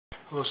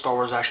Hello Star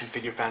Wars action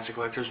figure fans and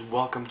collectors,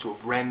 welcome to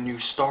a brand new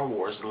Star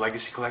Wars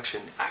Legacy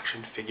Collection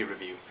action figure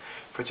review.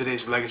 For today's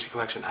Legacy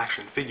Collection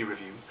action figure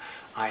review,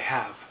 I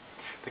have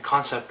the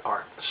concept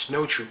art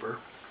Snowtrooper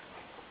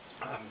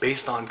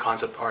based on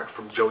concept art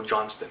from Joe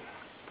Johnston.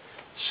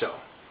 So,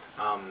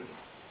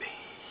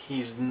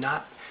 he's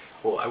not,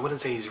 well, I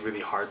wouldn't say he's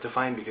really hard to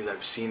find because I've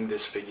seen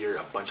this figure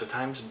a bunch of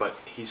times, but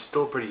he's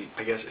still pretty,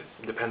 I guess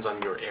it depends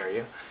on your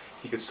area,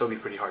 he could still be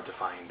pretty hard to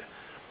find.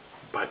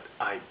 But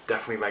I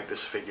definitely like this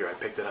figure. I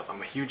picked it up.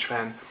 I'm a huge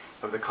fan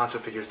of the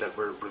concept figures that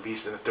were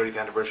released in the 30th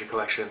anniversary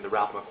collection, the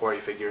Ralph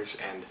McQuarrie figures,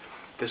 and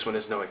this one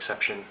is no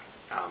exception.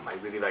 I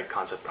really like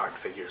concept art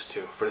figures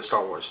too, for the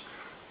Star Wars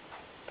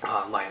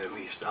line at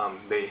least.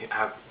 They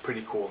have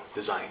pretty cool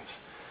designs.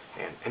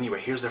 And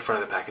anyway, here's the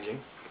front of the packaging.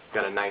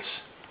 Got a nice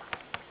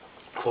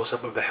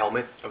close-up of the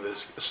helmet of this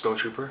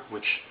Snowtrooper,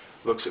 which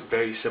looks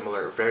very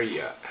similar, very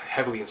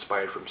heavily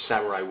inspired from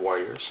Samurai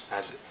Warriors,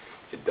 as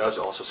it does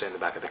also say in the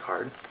back of the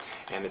card.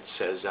 And it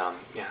says,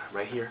 yeah,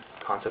 right here,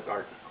 concept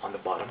art on the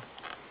bottom.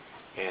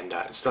 And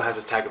it still has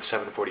a tag of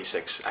 $7.46.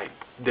 I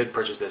did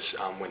purchase this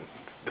when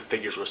the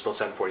figures were still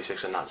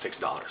 $7.46 and not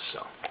 $6,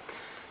 so,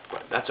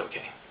 but that's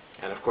okay.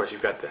 And of course,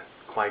 you've got the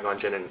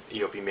Qui-Gon Jinn and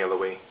EOP mail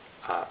away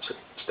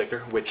sticker,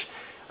 which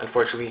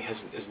unfortunately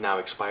is now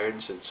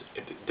expired, since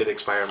it did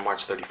expire on March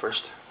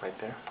 31st, right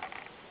there.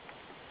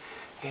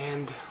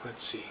 And let's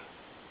see.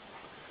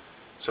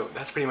 So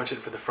that's pretty much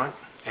it for the front.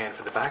 And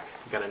for the back,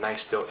 we've got a nice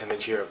still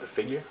image here of the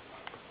figure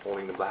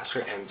holding the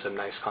blaster and some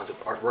nice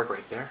concept artwork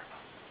right there.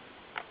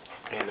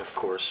 And of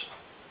course,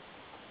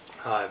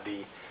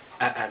 the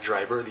AT-AT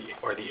driver,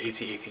 or the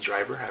AT-AT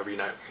driver, however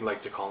you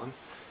like to call him,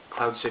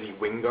 Cloud City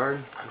Wing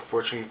Guard.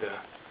 Unfortunately,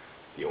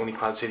 the only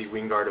Cloud City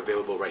Wing Guard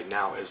available right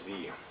now is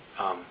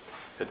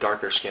the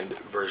darker skinned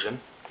version.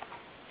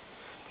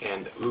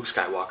 And Luke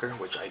Skywalker,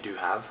 which I do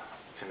have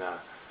in the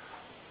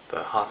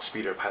Hot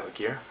Speeder pilot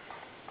gear.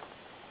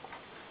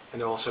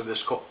 And also this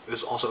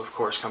also of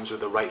course comes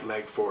with a right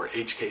leg for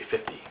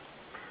HK50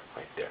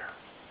 right there,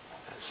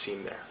 as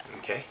seen there.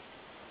 Okay.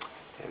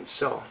 And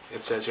so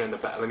it says here in the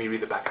back. Let me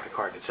read the back of the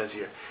card. It says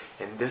here,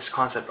 in this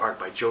concept art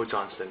by Joe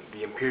Johnston,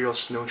 the Imperial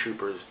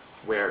Snowtroopers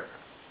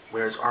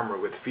wears armor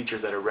with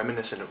features that are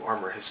reminiscent of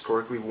armor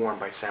historically worn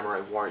by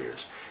samurai warriors.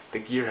 The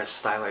gear has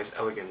stylized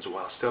elegance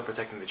while still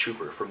protecting the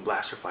trooper from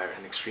blaster fire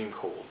and extreme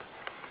cold.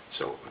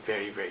 So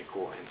very, very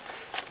cool. And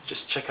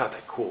just check out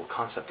that cool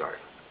concept art.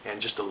 And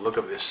just the look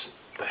of this,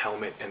 the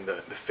helmet and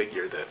the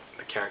figure, the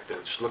character,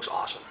 it just looks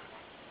awesome.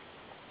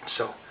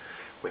 So,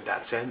 with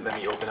that said, let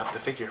me open up the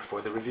figure for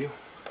the review.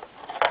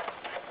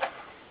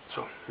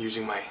 So,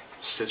 using my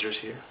scissors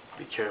here,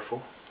 be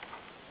careful.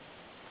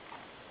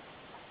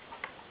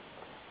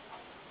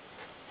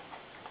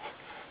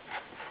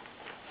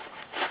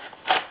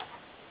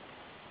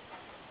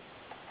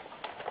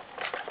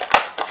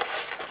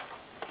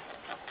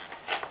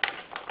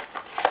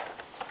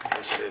 I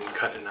guess I didn't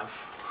cut enough.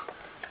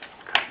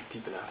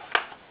 Deep enough.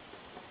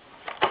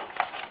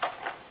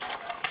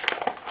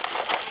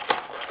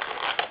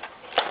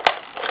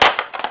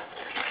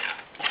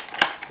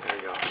 There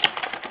we go.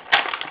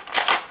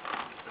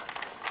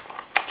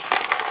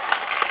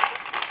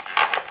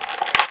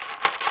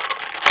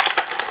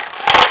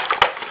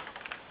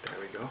 There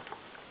we go.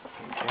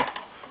 Okay.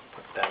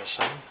 Put that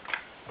aside.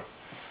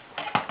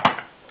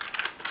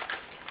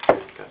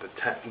 Got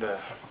the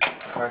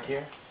card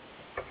here.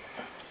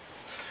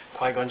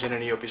 Qui-Gon Jinn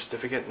and EOP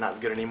certificate,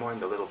 not good anymore, in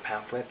the little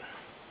pamphlet.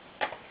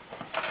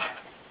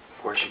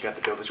 Of course, you got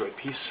the Builder's Right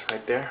piece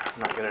right there. I'm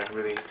not going to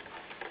really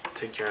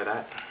take care of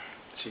that,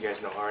 so you guys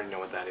already know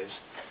what that is.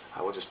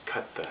 I will just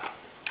cut the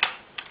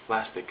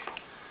plastic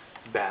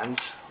bands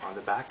on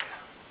the back.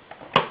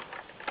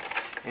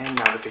 And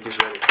now the figure's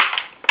ready.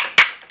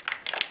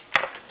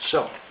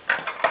 So,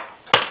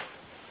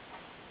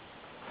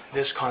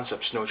 this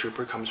concept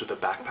Snowtrooper comes with a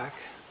backpack.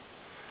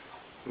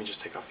 Let me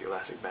just take off the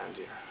elastic bands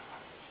here.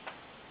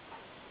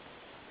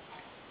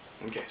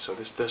 Okay, so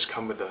this does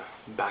come with a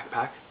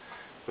backpack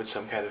with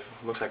some kind of,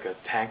 looks like a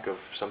tank of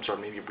some sort,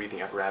 maybe a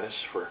breathing apparatus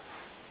for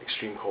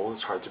extreme cold.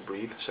 It's hard to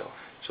breathe, so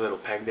a little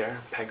peg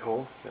there, peg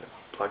hole, gonna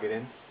plug it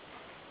in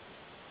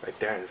right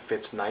there, and it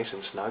fits nice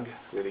and snug,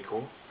 really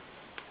cool.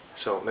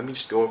 So let me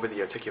just go over the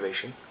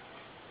articulation.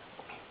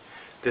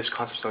 This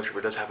concept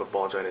Snowtrooper does have a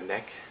ball jointed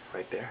neck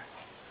right there,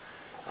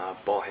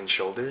 ball hinged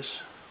shoulders,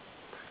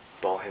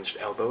 ball hinged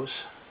elbows,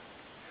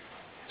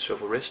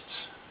 swivel wrists,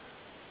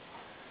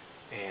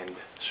 and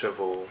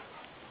swivel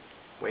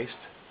waist,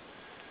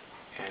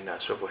 and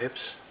swivel hips,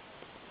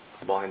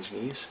 ball hinged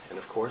knees, and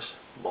of course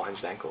ball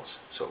hinged ankles.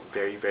 So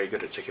very, very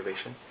good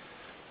articulation.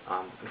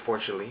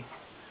 Unfortunately,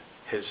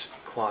 his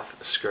cloth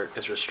skirt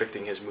is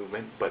restricting his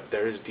movement, but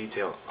there is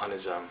detail on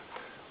his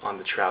on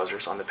the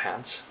trousers, on the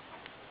pants.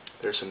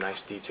 There's some nice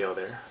detail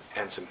there,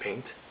 and some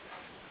paint.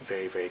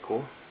 Very, very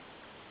cool.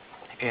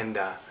 And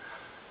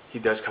he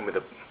does come with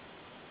a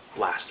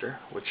blaster,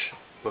 which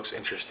looks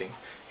interesting.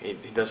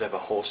 He does have a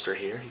holster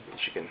here, which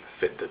you can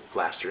fit the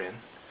blaster in.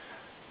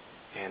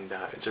 And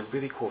it's a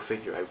really cool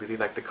figure. I really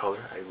like the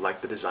color. I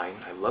like the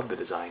design. I love the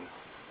design.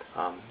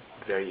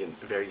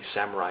 very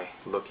samurai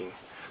looking.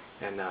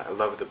 And I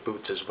love the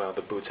boots as well.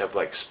 The boots have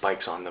like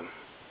spikes on them,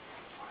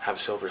 have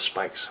silver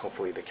spikes.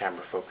 Hopefully the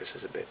camera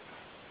focuses a bit.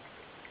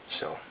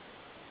 So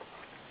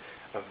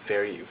a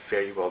very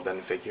well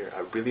done figure,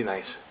 a really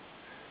nice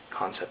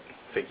concept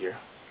figure.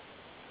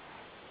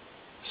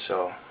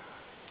 So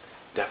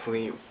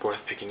definitely worth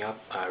picking up.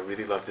 I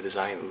really love the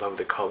design, love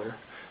the color,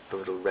 the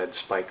little red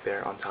spike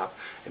there on top.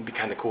 It'd be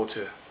kind of cool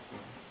to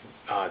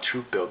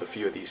troop build a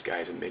few of these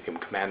guys and make them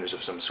commanders of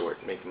some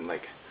sort, make them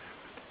like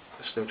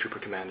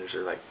Snowtrooper commanders,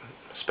 or like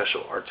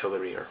special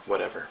artillery or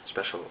whatever,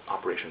 special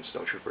operations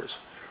snowtroopers,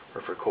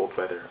 or for cold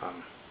weather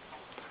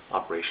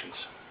operations.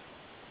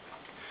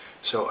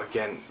 So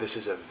again, this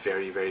is a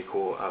very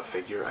cool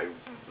figure. I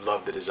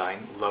love the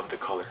design, love the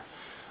color,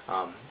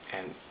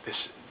 and this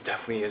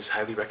definitely is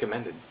highly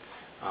recommended.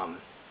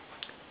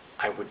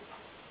 I would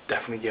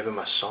definitely give him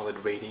a solid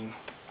rating,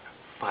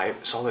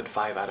 solid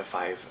 5 out of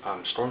 5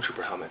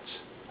 Stormtrooper helmets.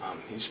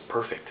 He's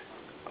perfect.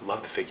 I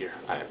love the figure.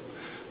 I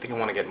think I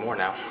want to get more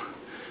now.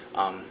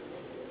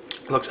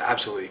 Looks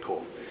absolutely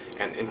cool.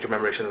 And in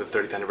commemoration of the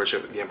 30th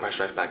anniversary of The Empire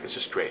Strikes Back, it's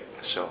just great.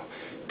 So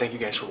thank you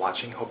guys for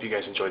watching. Hope you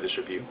guys enjoyed this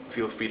review.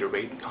 Feel free to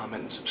rate,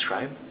 comment, and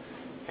subscribe,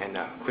 and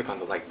click on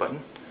the like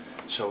button.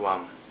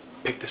 So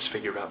pick this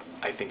figure up.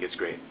 I think it's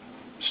great.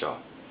 So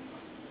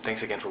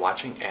thanks again for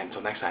watching, and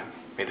until next time,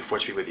 may the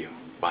Force be with you.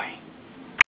 Bye.